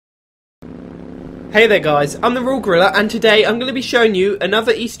Hey there guys, I'm TheRoyalGorilla and today I'm going to be showing you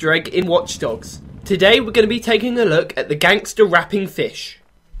another Easter egg in Watch Dogs. Today we're going to be taking a look at the Gangster rapping fish.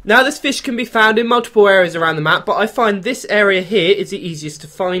 Now this fish can be found in multiple areas around the map, but I find this area here is the easiest to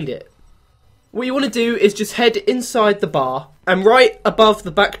find it. What you want to do is just head inside the bar, and right above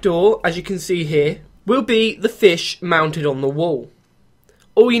the back door, as you can see here, will be the fish mounted on the wall.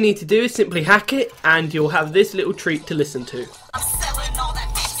 All you need to do is simply hack it and you'll have this little treat to listen to.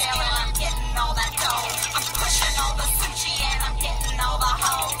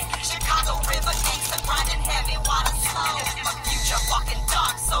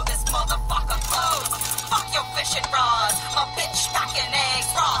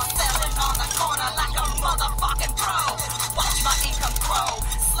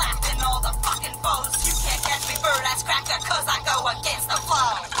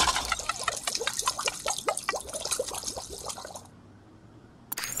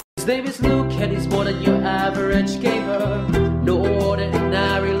 His name is Luke and he's more than your average gamer. No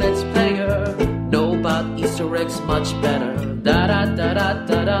ordinary let's player. Know about Easter eggs much better. Da da da da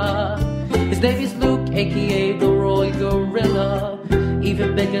da da. His name is Luke, aka TheRoyalGorilla.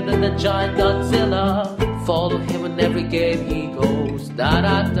 Even bigger than the giant Godzilla. Follow him in every game he goes. Da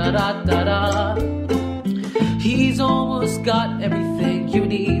da da da da da. He's almost got everything you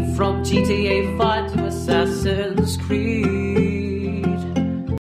need from GTA 5.